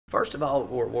First of all,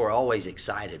 we're always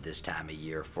excited this time of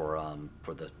year for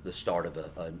the start of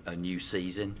a new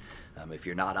season. If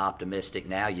you're not optimistic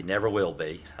now, you never will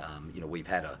be. We've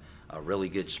had a really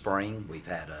good spring. We've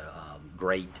had a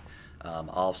great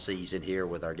off season here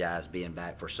with our guys being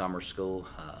back for summer school.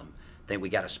 I think we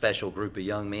got a special group of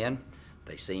young men.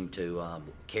 They seem to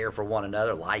care for one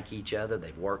another, like each other.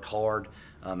 They've worked hard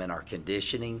in our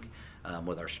conditioning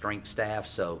with our strength staff.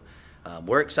 So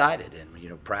we're excited,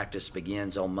 and practice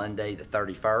begins on Monday the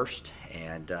 31st,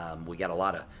 and we got a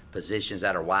lot of positions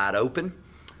that are wide open,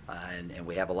 and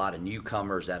we have a lot of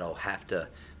newcomers that'll have to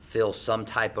fill some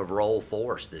type of role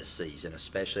for us this season,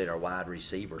 especially at our wide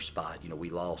receiver spot. We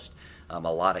lost a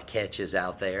lot of catches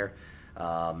out there,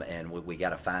 and we got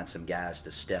to find some guys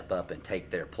to step up and take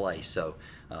their place. So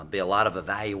be a lot of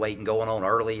evaluating going on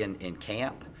early in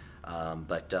camp.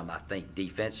 But I think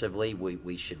defensively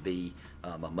we should be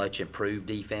a much improved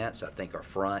defense. I think our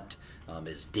front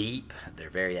is deep. They're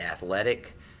very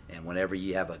athletic. And whenever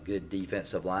you have a good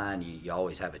defensive line, you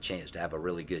always have a chance to have a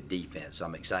really good defense. So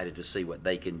I'm excited to see what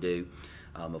they can do.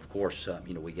 Of course,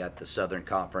 we got the Southern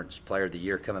Conference Player of the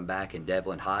Year coming back in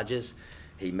Devlin Hodges.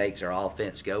 He makes our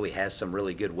offense go. He has some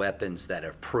really good weapons that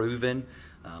have proven,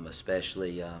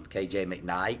 especially KJ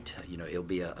McKnight. He'll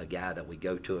be a guy that we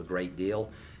go to a great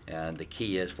deal. And the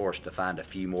key is for us to find a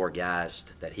few more guys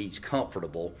that he's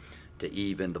comfortable to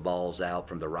even the balls out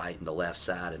from the right and the left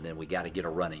side, and then we got to get a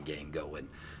running game going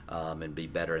and be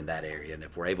better in that area. And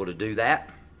if we're able to do that,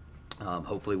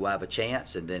 hopefully we'll have a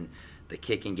chance. And then the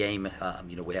kicking game,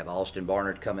 we have Austin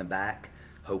Barnard coming back.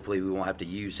 Hopefully we won't have to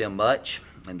use him much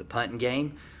in the punting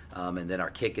game. And then our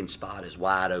kicking spot is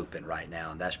wide open right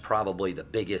now, and that's probably the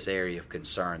biggest area of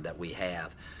concern that we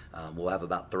have. We'll have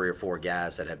about 3 or 4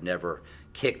 guys that have never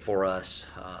kicked for us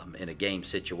in a game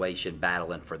situation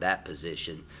battling for that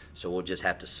position, so we'll just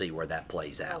have to see where that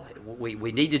plays out. We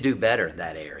need to do better in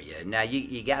that area. Now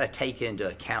you got to take into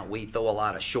account we throw a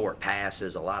lot of short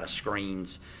passes, a lot of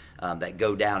screens that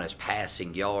go down as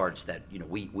passing yards that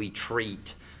we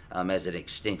treat as an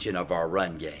extension of our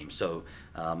run game. So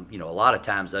a lot of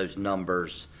times those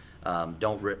numbers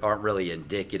aren't really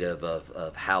indicative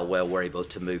of how well we're able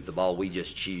to move the ball. We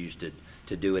just choose to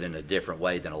do it in a different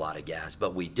way than a lot of guys.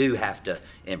 But we do have to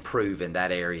improve in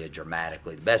that area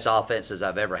dramatically. The best offenses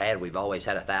I've ever had, we've always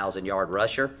had a 1,000-yard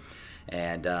rusher.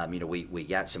 And we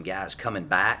got some guys coming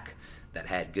back that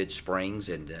had good springs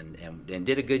and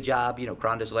did a good job.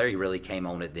 Crondis Larry really came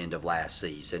on at the end of last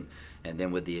season. And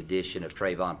then with the addition of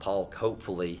Trayvon Polk,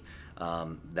 hopefully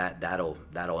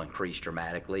that'll increase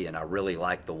dramatically. And I really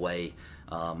like the way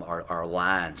our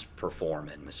line's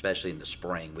performing, especially in the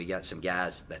spring. We got some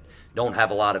guys that don't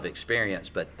have a lot of experience,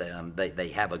 but they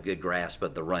have a good grasp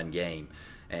of the run game.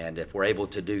 And if we're able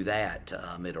to do that,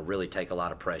 it'll really take a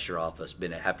lot of pressure off us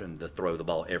having to throw the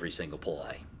ball every single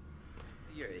play.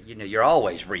 You're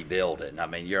always rebuilding. I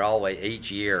mean,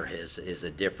 each year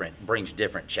brings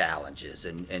different challenges,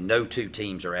 and no two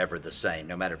teams are ever the same.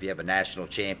 No matter if you have a national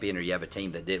champion or you have a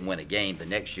team that didn't win a game, the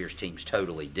next year's team's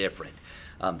totally different.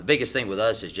 The biggest thing with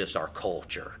us is just our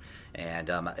culture, and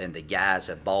the guys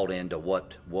have bought into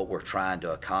what we're trying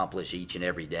to accomplish each and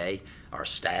every day. Our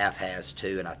staff has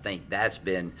too, and I think that's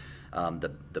been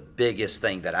the biggest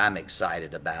thing that I'm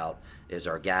excited about is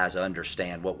our guys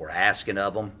understand what we're asking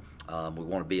of them. We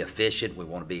want to be efficient. We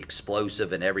want to be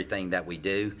explosive in everything that we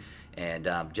do. And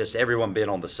just everyone being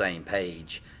on the same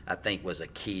page, I think, was a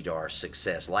key to our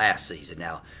success last season.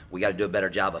 Now, we got to do a better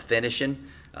job of finishing.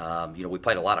 We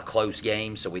played a lot of close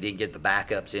games, so we didn't get the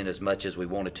backups in as much as we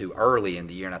wanted to early in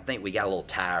the year. And I think we got a little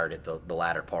tired at the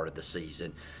latter part of the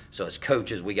season. So as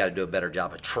coaches, we got to do a better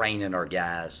job of training our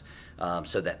guys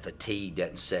so that fatigue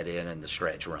doesn't set in the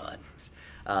stretch run.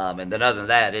 And then other than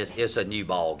that, it's a new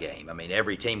ball game. I mean,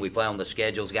 every team we play on the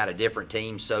schedule's got a different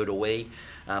team, so do we.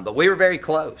 But we were very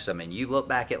close. I mean, you look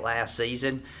back at last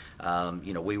season,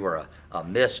 we were a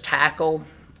missed tackle,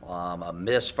 a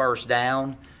missed first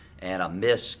down, and a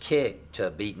missed kick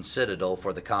to beating Citadel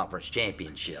for the conference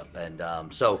championship.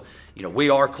 And so, we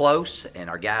are close, and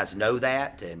our guys know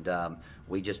that. And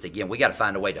we got to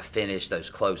find a way to finish those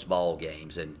close ball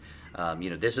games. And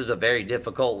this is a very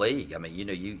difficult league. I mean,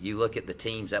 you look at the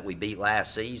teams that we beat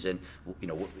last season,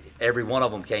 every one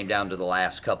of them came down to the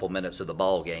last couple minutes of the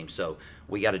ball game. So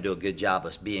we got to do a good job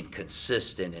of being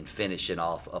consistent and finishing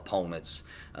off opponents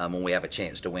when we have a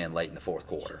chance to win late in the fourth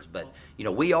quarter. But,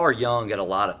 we are young at a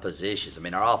lot of positions. I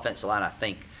mean, our offensive line, I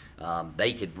think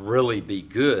they could really be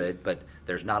good, but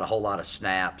there's not a whole lot of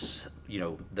snaps,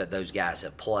 that those guys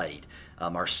have played.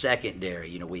 Our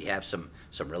secondary, we have some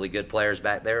really good players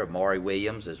back there. Amari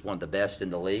Williams is one of the best in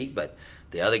the league, but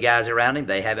the other guys around him,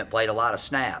 they haven't played a lot of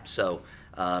snaps. So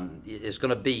it's going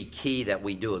to be key that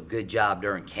we do a good job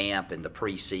during camp and the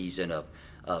preseason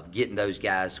of getting those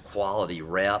guys quality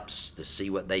reps to see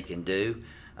what they can do.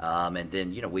 And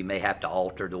then, we may have to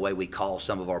alter the way we call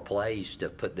some of our plays to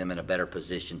put them in a better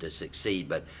position to succeed.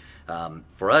 But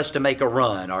for us to make a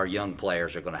run, our young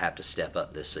players are going to have to step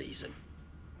up this season.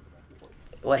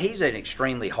 Well, he's an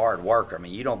extremely hard worker. I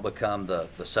mean, you don't become the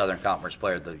Southern Conference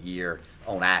Player of the Year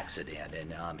on accident.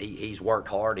 And he's worked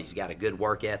hard. He's got a good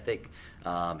work ethic.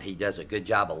 He does a good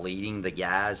job of leading the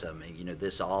guys. I mean,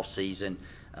 this off season,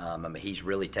 he's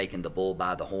really taken the bull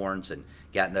by the horns and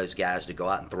gotten those guys to go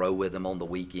out and throw with him on the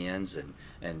weekends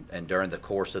and during the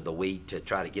course of the week to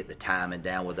try to get the timing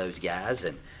down with those guys.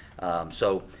 And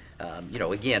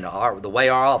again, the way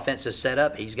our offense is set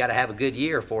up, he's got to have a good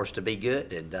year for us to be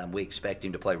good, and we expect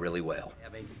him to play really well. I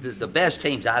mean, the best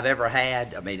teams I've ever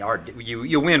had,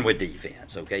 you win with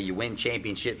defense, okay? You win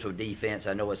championships with defense.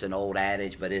 I know it's an old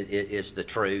adage, but it's the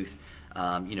truth.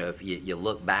 If you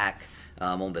look back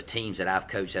on the teams that I've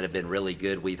coached that have been really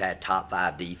good, we've had top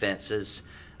 5 defenses.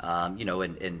 My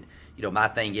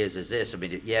thing is this. I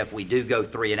mean, yeah, if we do go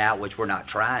 3 and out, which we're not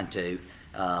trying to,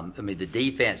 the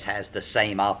defense has the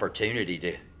same opportunity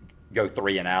to go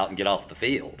 3 and out and get off the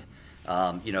field.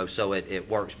 So it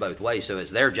works both ways. So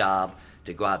it's their job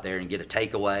to go out there and get a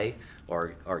takeaway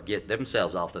or get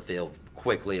themselves off the field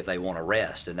quickly if they want to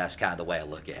rest, and that's kind of the way I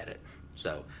look at it.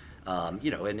 So, and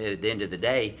at the end of the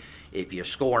day, if you're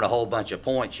scoring a whole bunch of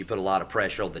points, you put a lot of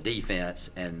pressure on the defense,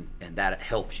 and that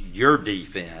helps your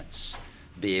defense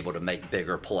be able to make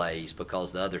bigger plays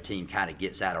because the other team kind of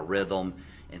gets out of rhythm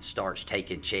and starts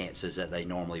taking chances that they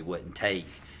normally wouldn't take,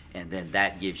 and then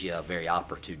that gives you a very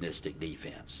opportunistic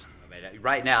defense.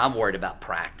 Right now I'm worried about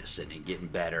practicing and getting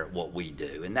better at what we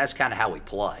do, and that's kind of how we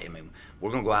play.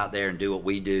 We're going to go out there and do what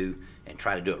we do and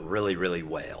try to do it really, really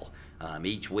well.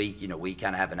 Each week, we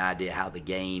kind of have an idea how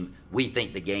we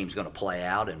think the game's going to play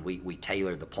out, and we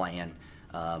tailor the plan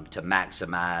to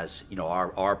maximize,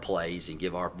 our plays and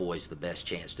give our boys the best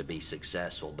chance to be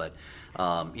successful. But,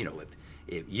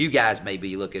 if you guys may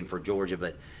be looking for Georgia,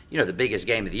 but, the biggest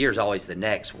game of the year is always the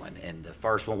next one. And the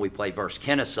first one we play versus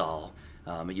Kennesaw,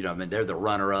 they're the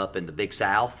runner-up in the Big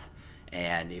South.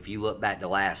 And if you look back to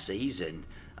last season,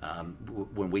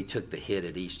 when we took the hit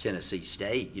at East Tennessee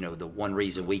State, the one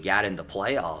reason we got in the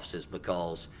playoffs is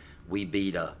because we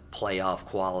beat a playoff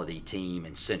quality team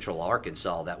in Central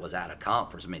Arkansas that was out of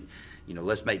conference.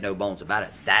 Let's make no bones about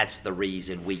it. That's the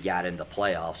reason we got in the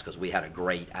playoffs, because we had a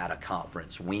great out of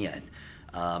conference win.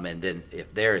 And then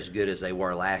if they're as good as they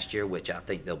were last year, which I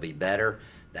think they'll be better,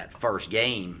 that first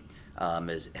game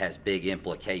has big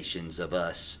implications of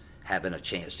us having a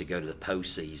chance to go to the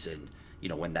postseason,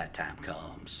 when that time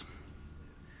comes.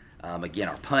 Again,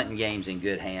 our punting game's in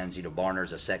good hands.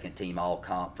 Barner's a second-team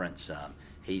all-conference.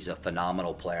 He's a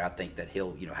phenomenal player. I think that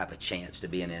he'll, have a chance to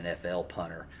be an NFL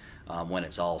punter when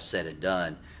it's all said and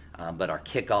done. But our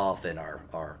kickoff and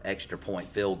our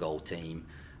extra-point field goal team,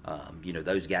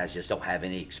 those guys just don't have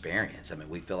any experience.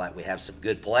 We feel like we have some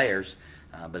good players,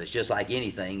 but it's just like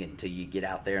anything. Until you get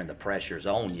out there and the pressure's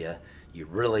on you, you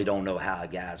really don't know how a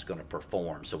guy's going to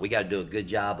perform. So we got to do a good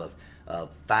job of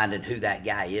finding who that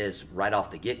guy is right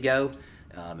off the get-go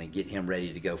and get him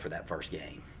ready to go for that first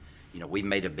game. We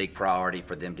made a big priority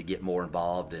for them to get more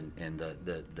involved in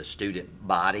the student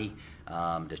body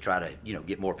to try to,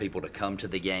 get more people to come to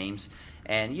the games.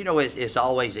 And, it's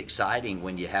always exciting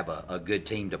when you have a good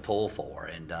team to pull for.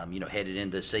 And, headed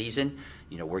into the season,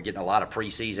 we're getting a lot of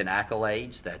preseason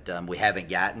accolades that we haven't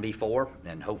gotten before,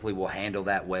 and hopefully we'll handle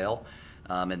that well.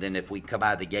 And then if we come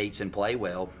out of the gates and play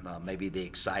well, maybe the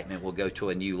excitement will go to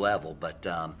a new level. But,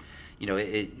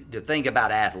 the thing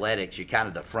about athletics, you're kind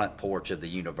of the front porch of the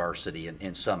university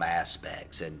in some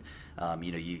aspects. And,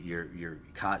 you're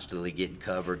constantly getting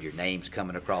covered. Your name's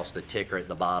coming across the ticker at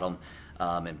the bottom.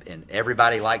 And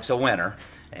everybody likes a winner.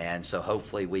 And so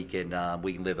hopefully we can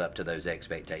live up to those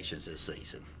expectations this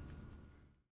season.